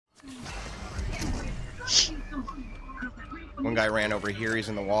One guy ran over here. He's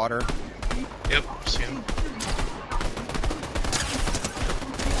in the water. Yep, see him.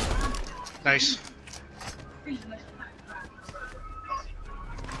 Nice.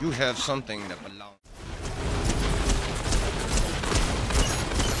 You have something that belongs.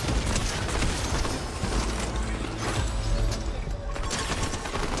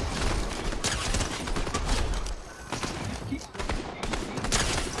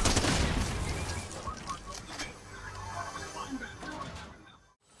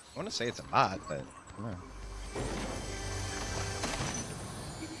 I want to say it's a bot, but I don't know.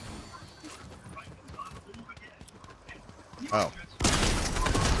 Oh.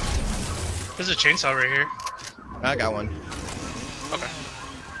 There's a chainsaw right here. I got one. Okay.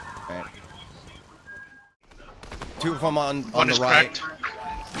 Alright. Two of them on One the is right.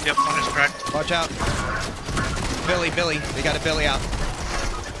 cracked. Yep, one is cracked. Watch out. Billy. They got a Billy out.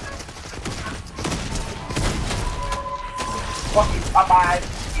 Bye-bye.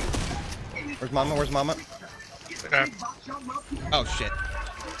 Where's Mama? Okay. Oh, shit.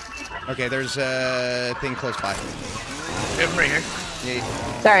 Okay, there's a thing close by. Yep, right here. Yeah.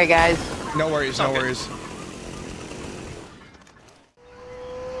 Sorry, guys. No worries, no worries.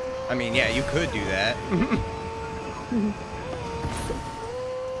 I mean, yeah, you could do that.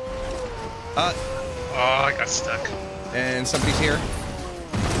 Oh, I got stuck. And somebody's here.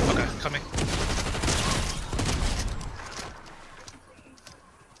 Okay, coming.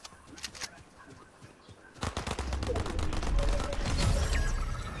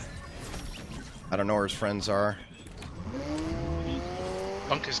 I don't know where his friends are.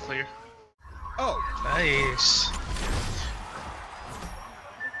 Bunk is clear. Oh, Nice.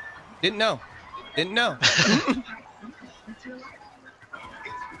 didn't know.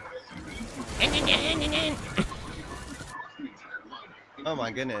 Oh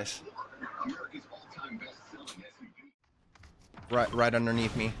my goodness. Right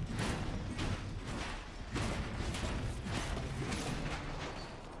underneath me.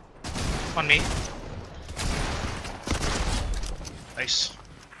 On me. Nice.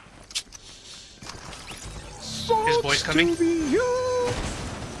 His boy's coming.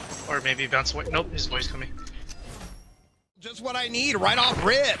 Or maybe bounce away. Nope, his boy's coming. Just what I need, right off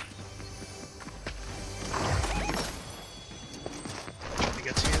rip. He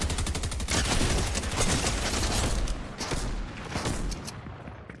gets you.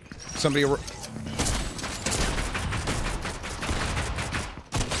 Somebody.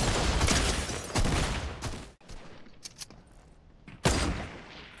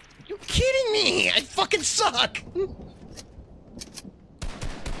 You kidding me? I fucking suck.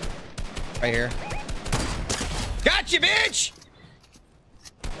 Right here. Gotcha, bitch!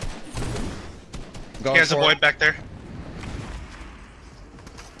 He has a void back there.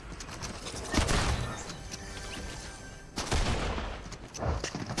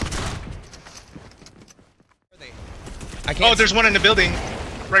 I can't. Oh, there's one in the building.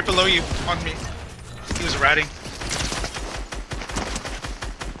 Right below you. On me. He was ratting.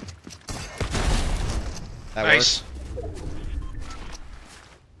 That Nice. works.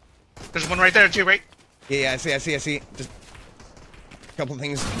 There's one right there too, right? Yeah, I see. Just a couple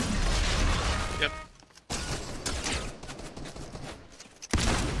things. Yep.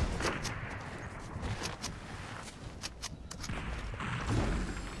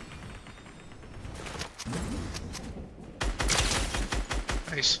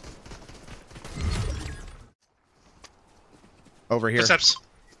 Nice. Over here. Footsteps.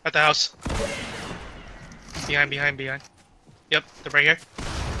 At the house. Behind. Yep, they're right here.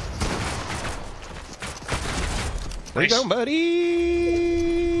 Where you Nice. going,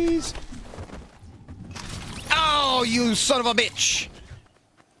 buddies? Oh, you son of a bitch!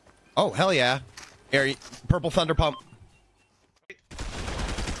 Oh, hell yeah. Here, purple thunder pump.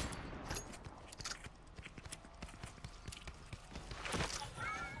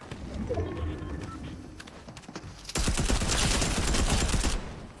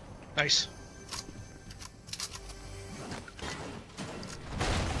 Nice.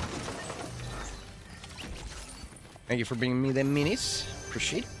 Thank you for bringing me them minis.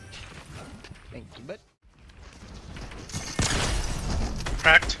 Appreciate it. Thank you, bud.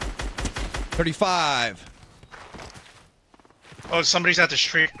 Cracked. 35. Oh, somebody's at the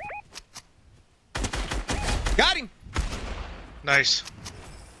street. Got him! Nice.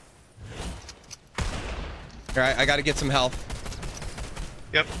 Alright, I gotta get some health.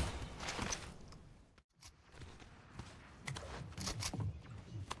 Yep.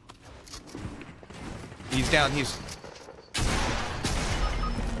 He's down, he's...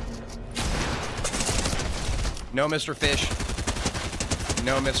 No, Mr. Fish.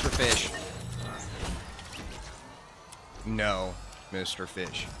 No, Mr. Fish. No, Mr.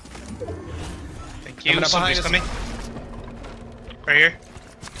 Fish. Thank you. Coming up Somebody's behind coming. Right here.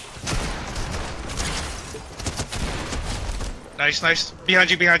 Nice, nice. Behind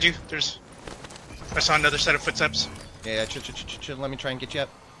you, behind you. There's... I saw another set of footsteps. Yeah, chill. Let me try and get you up.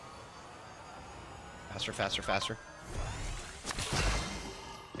 Faster, faster, faster.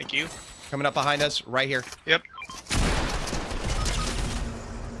 Thank you. Coming up behind us, right here. Yep.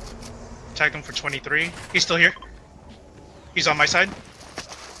 Tagged him for 23. He's still here. He's on my side.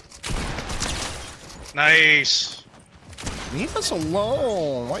 Nice. Leave us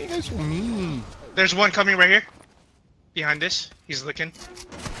alone. Why are you guys so mean? There's one coming right here. Behind this. He's looking.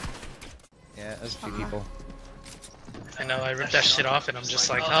 Yeah, there's a few people. I know, I ripped that shit off and I'm just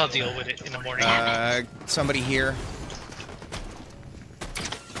like, I'll deal with it in the morning. Somebody here.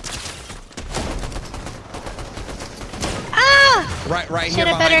 Ah! Right Should here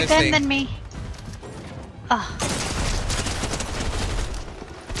have behind better this gun thing. than me. Oh.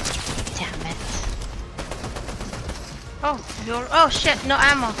 Damn it. Oh shit, no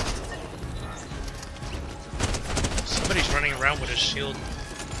ammo. Somebody's running around with a shield.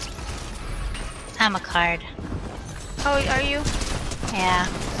 I'm a card. Oh, are you? Yeah.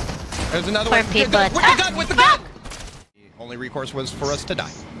 There's another Poor one. people With the attack gun, me. with the gun! The only recourse was for us to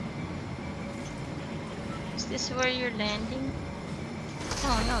die. Is this where you're landing?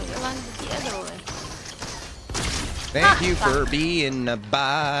 Oh no, you're landing the other way. Thank you for being a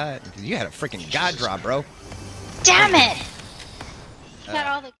bot. You had a freaking god drop, bro. Damn it! Got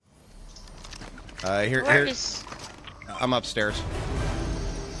all the. Here. Where is... I'm upstairs.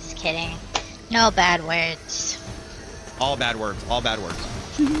 Just kidding. No bad words. All bad words. All bad words.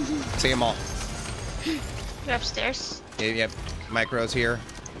 Say them all. You're upstairs? Yep. Micro's here.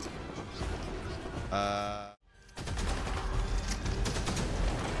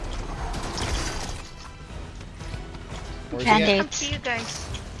 Where's he at? Come Band-aids. to you guys.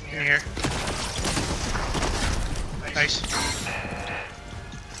 In here. Nice.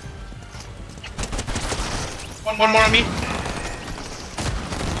 One more on me.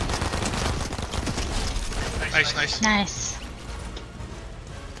 Nice. Nice.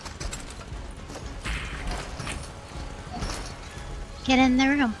 Get in the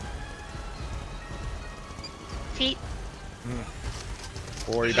room. Feet.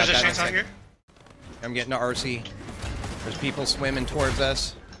 Worry There's about a that in a chance out second. here. I'm getting to RC. There's people swimming towards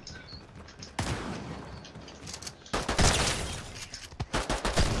us.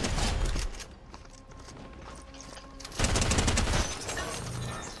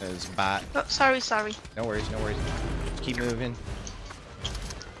 There's a bot. Oh, sorry. No worries. Keep moving.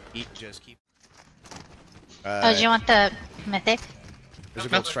 Just keep. Oh, do you want the mythic? There's a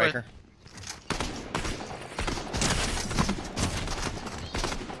No, gold striker.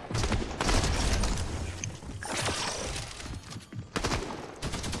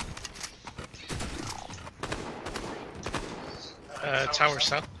 Tower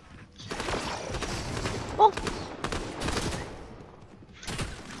south. Oh.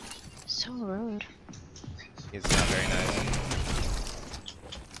 So rude. It's not very nice.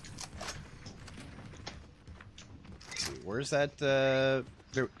 Let's see, where's that?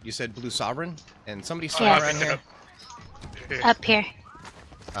 You said Blue Sovereign, and somebody's still Yes. around here. Here. Up here.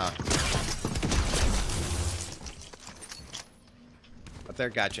 Ah. Up there,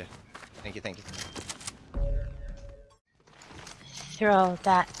 gotcha. Thank you. Throw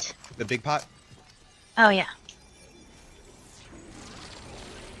that. The big pot? Oh, yeah.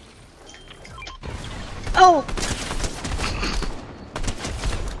 Oh!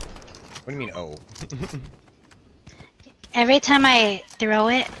 What do you mean, oh? Every time I throw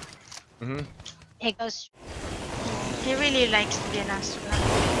it, Mm-hmm. it goes. He really likes to be an astronaut.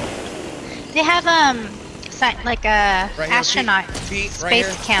 They have, like a Right here, astronaut feet, right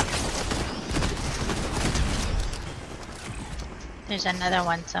space here. camp. There's another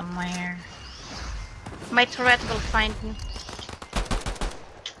one somewhere. My turret will find me.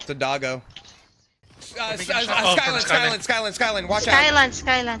 It's a doggo. Skyline. Skyline, watch out.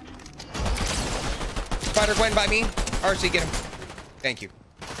 Skyland. Spider Gwen by me. RC, get him. Thank you.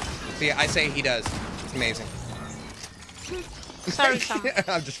 See, I say he does. It's amazing. Sorry, Sam.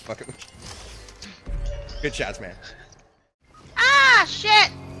 I'm just fucking with you. Good shots, man. Ah,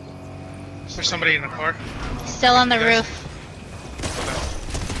 shit! There's somebody in the car. Still on the Guys. roof.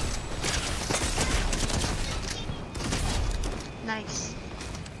 Nice.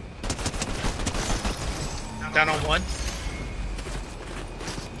 Down on one.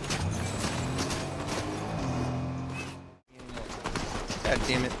 God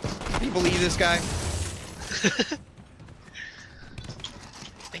damn it. Can you believe this guy?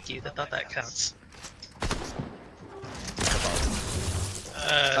 Thank you. I thought that counts.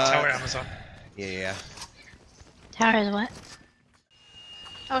 Tower Amazon. Yeah. Tower is what?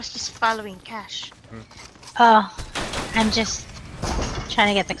 I was just following Cash. Oh, I'm just trying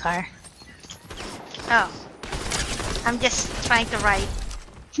to get the car. Oh. I'm just trying to ride.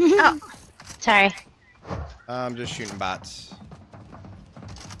 Oh. Sorry. I'm just shooting bots.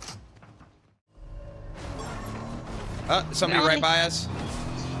 Somebody right by us.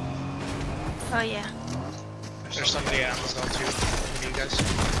 Oh yeah. There's somebody at Amazon too. Maybe you guys.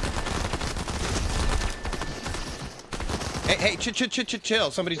 Hey,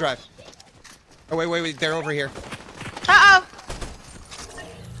 chill. Somebody drive. Oh, wait. They're over here. Uh-oh!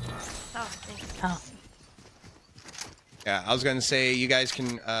 Oh, thanks. Oh. Yeah, I was gonna say you guys can,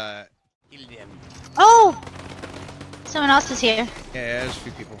 kill them. Oh! Someone else is here. Yeah, there's a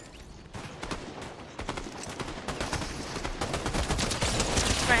few people.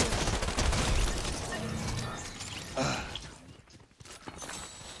 Friends.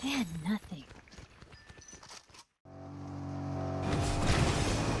 They had nothing.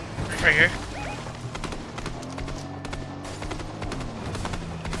 Right here.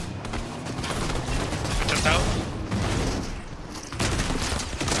 Jumped out.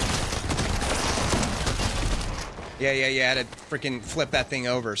 Yeah, I had to freaking flip that thing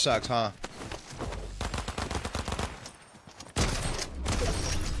over. Sucks, huh?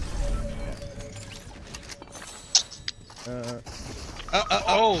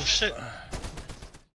 Oh shit.